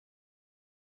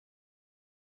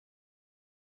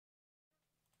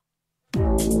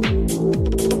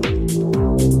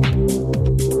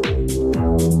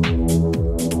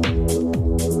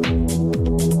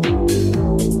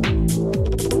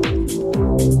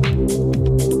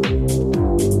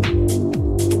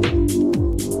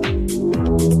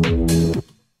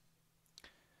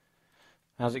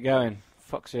it going?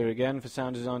 Fox here again for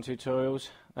Sound Design Tutorials.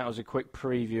 That was a quick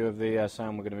preview of the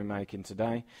sound we're going to be making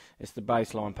today. It's the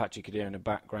bass line patch you could hear in the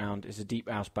background. It's a deep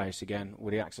house bass again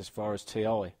with the Access Forest TI.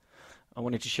 I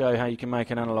wanted to show how you can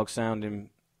make an analog sounding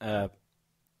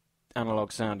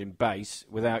bass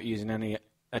without using any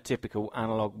typical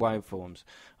analog waveforms.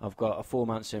 I've got a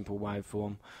 4-month simple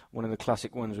waveform, one of the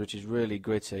classic ones which is really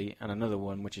gritty, and another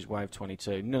one which is Wave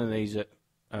 22. None of these are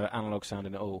analog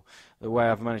sounding at all. The way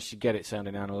I've managed to get it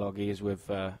sounding analog is with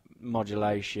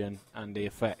modulation and the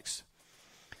effects.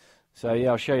 So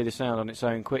yeah, I'll show you the sound on its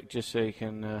own quick just so you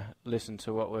can listen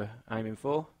to what we're aiming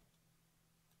for.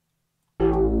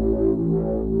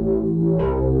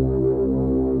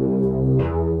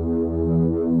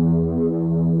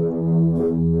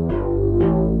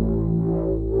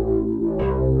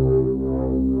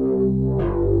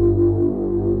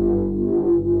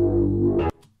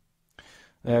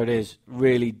 There it is,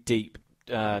 really deep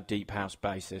house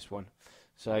bass, this one.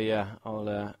 So yeah,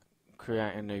 I'll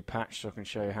create a new patch so I can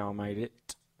show you how I made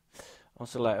it.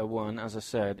 Oscillator 1, as I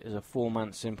said, is a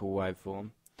 4-month simple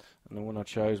waveform, and the one I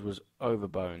chose was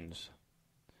Overbones.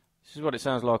 This is what it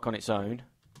sounds like on its own.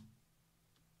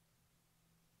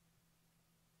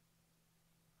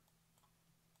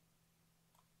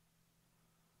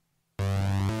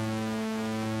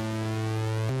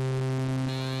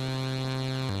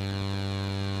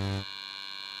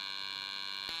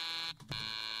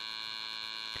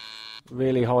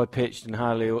 Really high pitched and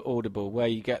hardly audible. Where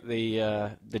you get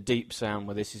the deep sound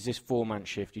with this is this 4-month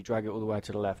shift. You drag it all the way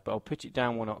to the left, but I'll pitch it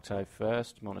down 1 octave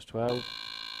first, -12.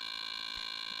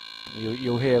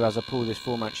 You'll hear as I pull this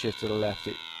 4-month shift to the left,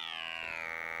 it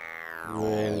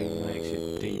really makes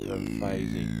it deep and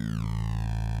phasey.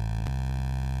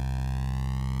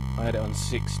 I had it on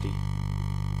 60.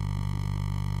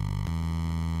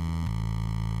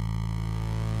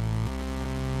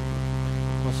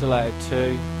 Oscillator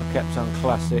 2, I kept on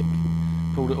classic,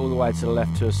 pulled it all the way to the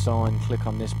left to a sign, click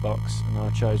on this box, and I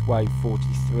chose Wave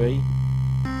 43.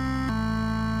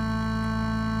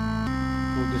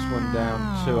 Pulled this one down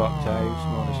 2 octaves,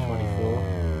 -24.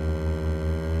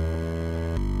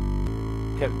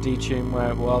 Kept detune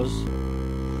where it was.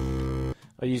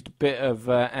 I used a bit of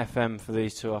FM for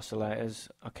these two oscillators.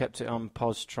 I kept it on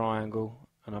pos triangle,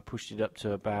 and I pushed it up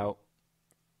to about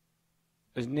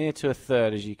as near to a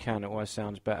third as you can. It always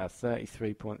sounds better.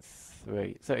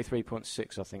 33.3,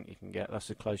 33.6 I think you can get. That's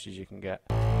as close as you can get.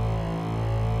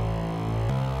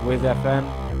 With FM,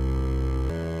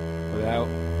 without.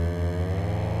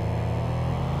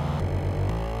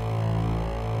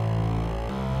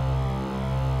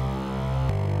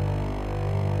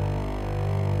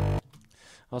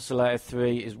 Oscillator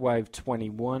 3 is Wave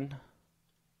 21.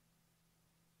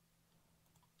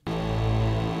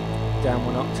 Down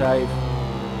 1 octave.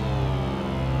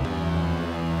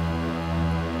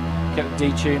 Kept the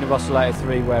detune of Oscillator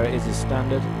 3 where it is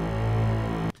standard.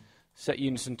 Set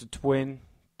unison to twin,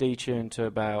 detune to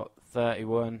about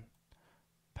 31,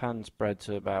 pan spread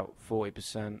to about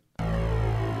 40%.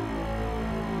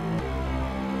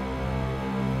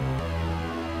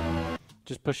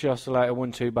 Just push the oscillator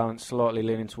 1-2 balance slightly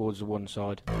leaning towards the one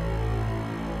side.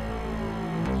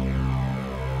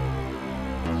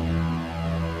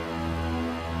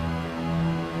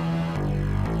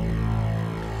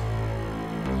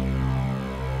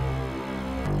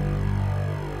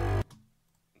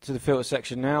 To the filter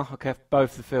section now. I kept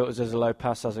both the filters as a low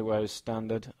pass as it were as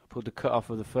standard. I pulled the cut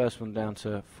off of the first one down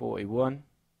to 41.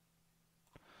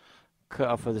 Cut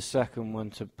off of the second one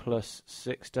to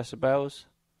 +6 decibels.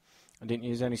 I didn't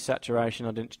use any saturation.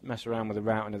 I didn't mess around with the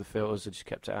routing of the filters. I just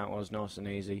kept it out while it was nice and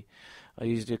easy. I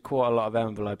used quite a lot of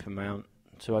envelope amount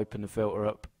to open the filter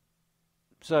up,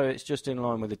 so it's just in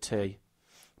line with the T.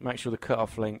 Make sure the cut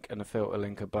off link and the filter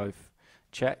link are both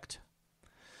checked.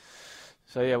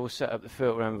 So yeah, we'll set up the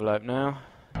filter envelope now.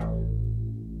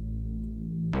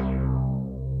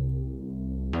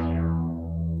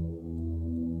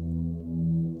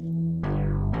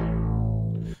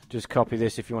 Just copy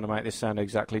this if you want to make this sound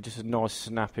exactly. Just a nice,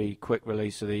 snappy, quick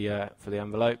release of the for the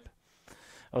envelope.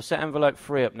 I'll set envelope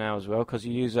 3 up now as well, because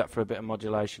you use that for a bit of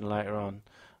modulation later on.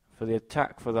 For the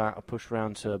attack for that, I'll push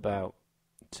round to about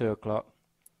 2 o'clock.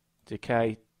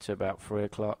 Decay to about 3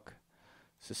 o'clock.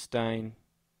 Sustain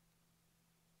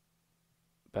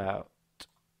about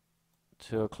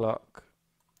 2 o'clock.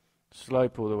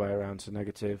 Slope all the way around to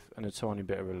negative, and a tiny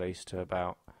bit of release to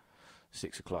about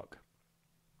 6 o'clock.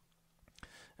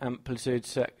 Amplitude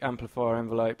set amplifier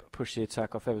envelope, push the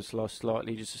attack off ever so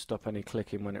slightly just to stop any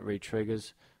clicking when it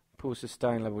re-triggers. Pull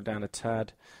sustain level down a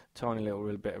tad, tiny little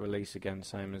bit of release again,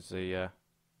 same as the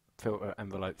filter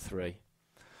envelope 3.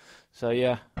 So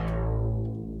yeah.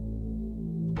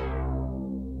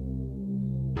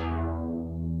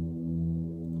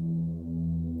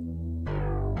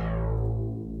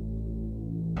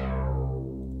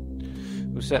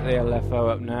 We'll set the LFO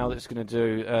up now. That's going to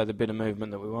do the bit of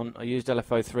movement that we want. I used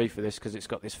LFO 3 for this because it's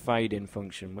got this fade-in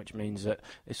function, which means that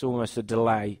it's almost a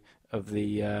delay of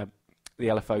the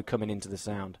LFO coming into the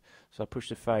sound. So I pushed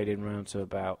the fade-in round to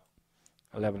about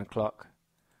 11 o'clock,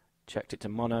 checked it to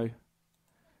mono,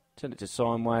 turned it to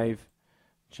sine wave,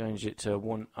 changed it to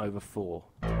 1/4.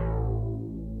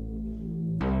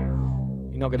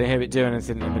 You're not going to hear it do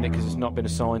anything in a minute because it's not been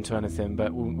assigned to anything,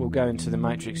 but we'll go into the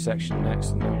matrix section next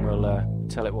and then we'll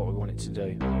tell it what we want it to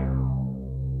do.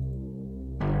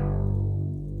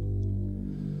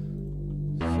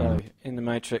 So, in the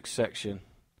matrix section,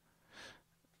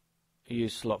 you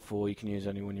use slot 4, you can use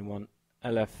any one you want.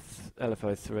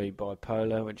 LFO3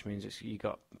 bipolar, which means you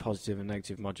got positive and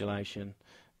negative modulation.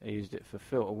 I used it for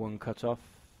filter 1 cutoff.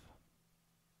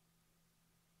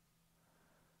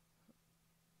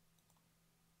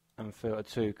 And filter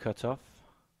 2 cutoff.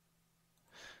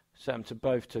 Set them to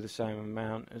both to the same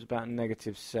amount. It was about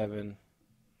 -7,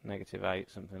 -8,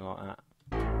 something like that.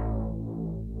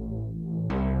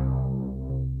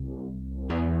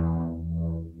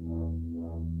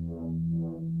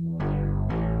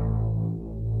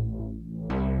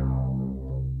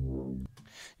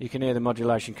 You can hear the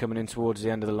modulation coming in towards the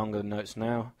end of the longer notes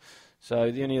now.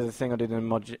 So the only other thing I did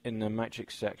in the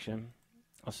matrix section,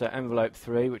 I set envelope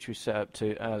 3, which we set up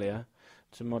to earlier,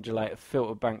 to modulate a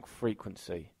filter bank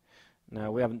frequency. Now,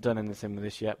 we haven't done anything with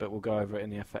this yet, but we'll go over it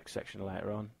in the effects section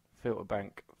later on. Filter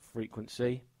bank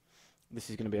frequency. This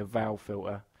is going to be a vowel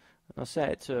filter. And I set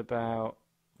it to about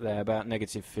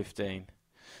 -15.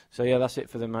 So yeah, that's it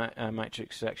for the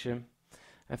matrix section.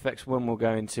 FX1 we'll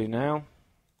go into now.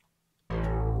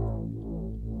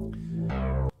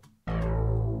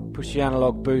 Push the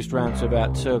analog boost round to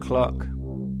about 2 o'clock.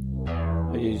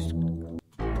 I used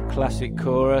classic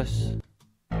chorus.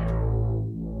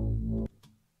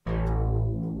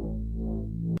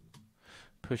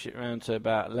 Push it round to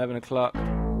about 11 o'clock.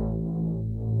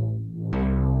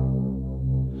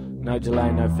 No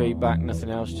delay, no feedback, nothing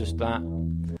else, just that.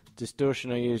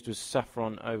 Distortion I used was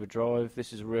Saffron Overdrive.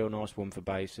 This is a real nice one for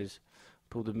basses.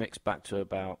 Pulled the mix back to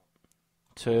about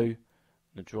 2.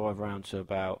 The drive round to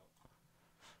about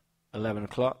 11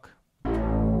 o'clock.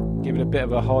 Give it a bit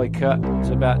of a high cut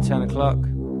to about 10 o'clock.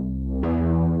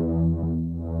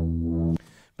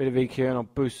 Bit of EQ and I'll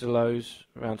boost the lows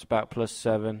around to about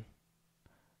 +7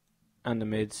 and the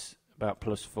mids about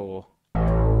 +4.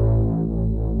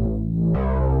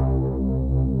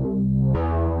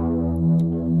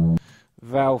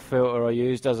 Valve filter I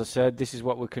used, as I said, this is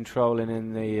what we're controlling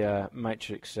in the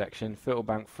matrix section. Filter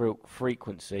bank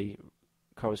frequency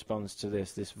corresponds to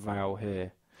this valve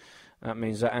here. That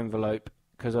means that envelope,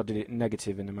 because I did it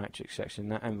negative in the matrix section,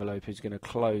 that envelope is going to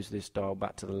close this dial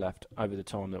back to the left over the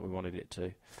time that we wanted it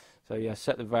to. So yeah,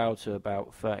 set the valve to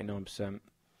about 39%.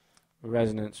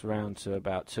 Resonance round to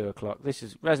about 2 o'clock.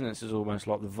 Resonance is almost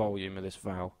like the volume of this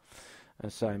valve.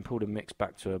 And so pull the mix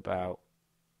back to about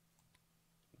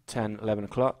 10, 11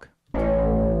 o'clock.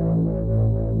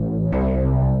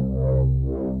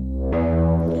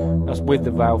 That's with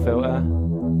the valve filter.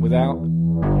 Without.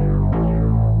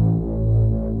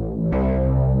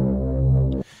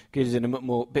 Gives it a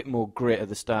bit more grit at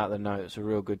the start of the note. It's a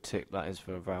real good tip, that is,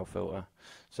 for a valve filter.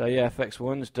 So yeah,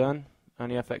 FX1's done.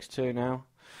 Only FX2 now.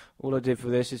 All I did for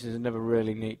this is another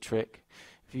really neat trick.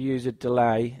 If you use a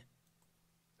delay,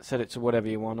 set it to whatever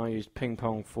you want. I used ping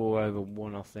pong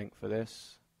 4/1, I think, for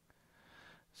this.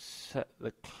 Set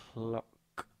the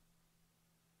clock.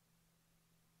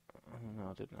 Oh, no,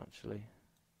 I didn't actually.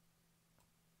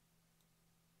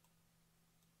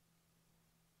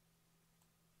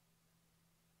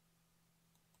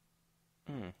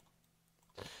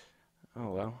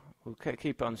 Oh well, we'll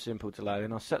keep it on simple delay,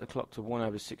 and I'll set the clock to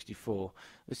 1/64.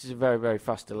 This is a very, very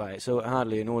fast delay. It's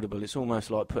hardly inaudible. It's almost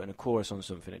like putting a chorus on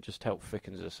something. It just helps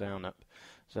thickens the sound up.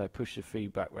 So push the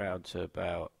feedback round to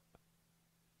about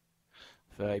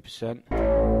 30%.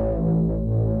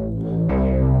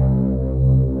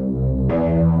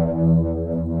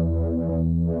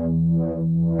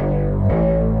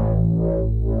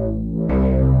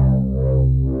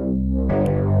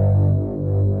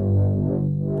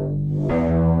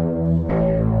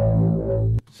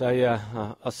 So yeah,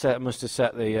 I must have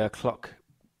set the clock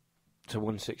to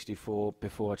 1/64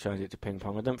 before I changed it to ping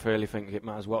pong. I don't really think it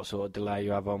matters what sort of delay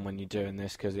you have on when you're doing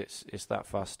this, because it's that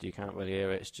fast you can't really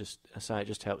hear it. It's just, I say, it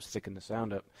just helps thicken the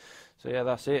sound up. So yeah,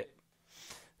 that's it.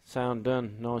 Sound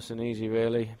done, nice and easy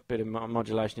really. Bit of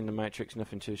modulation in the matrix,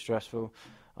 nothing too stressful.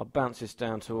 I'll bounce this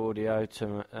down to audio,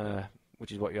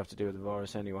 which is what you have to do with the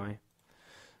Virus anyway.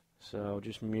 So I'll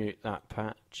just mute that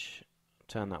patch,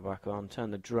 turn that back on,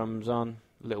 turn the drums on.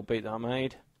 Little beat that I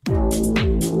made.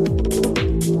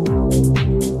 Bit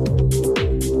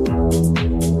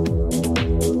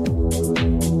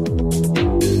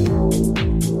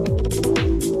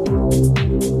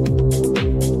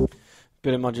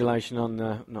of modulation on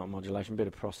the, not modulation, bit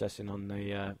of processing on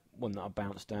the one that I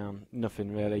bounced down.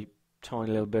 Nothing really.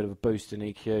 Tiny little bit of a boost in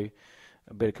EQ,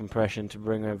 a bit of compression to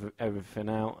bring everything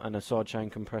out, and a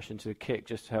sidechain compression to the kick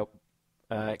just to help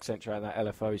accentuate that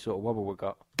LFO sort of wobble we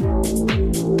got.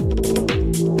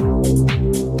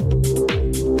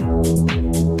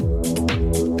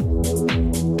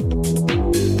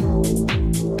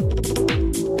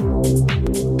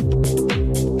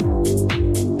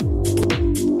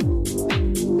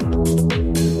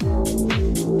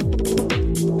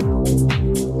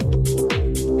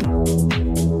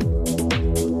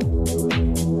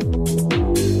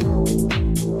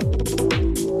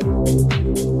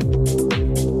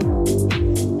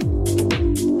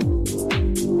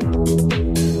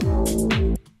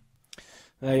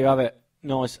 There you have it,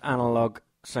 nice analogue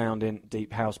sounding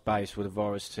deep house bass with a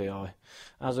Virus TI.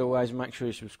 As always, make sure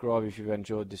you subscribe if you've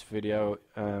enjoyed this video.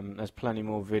 There's plenty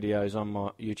more videos on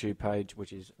my YouTube page,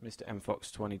 which is Mr.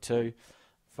 MFox22.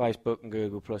 Facebook and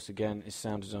Google Plus again is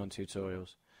Sound Design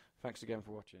Tutorials. Thanks again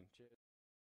for watching. Cheers.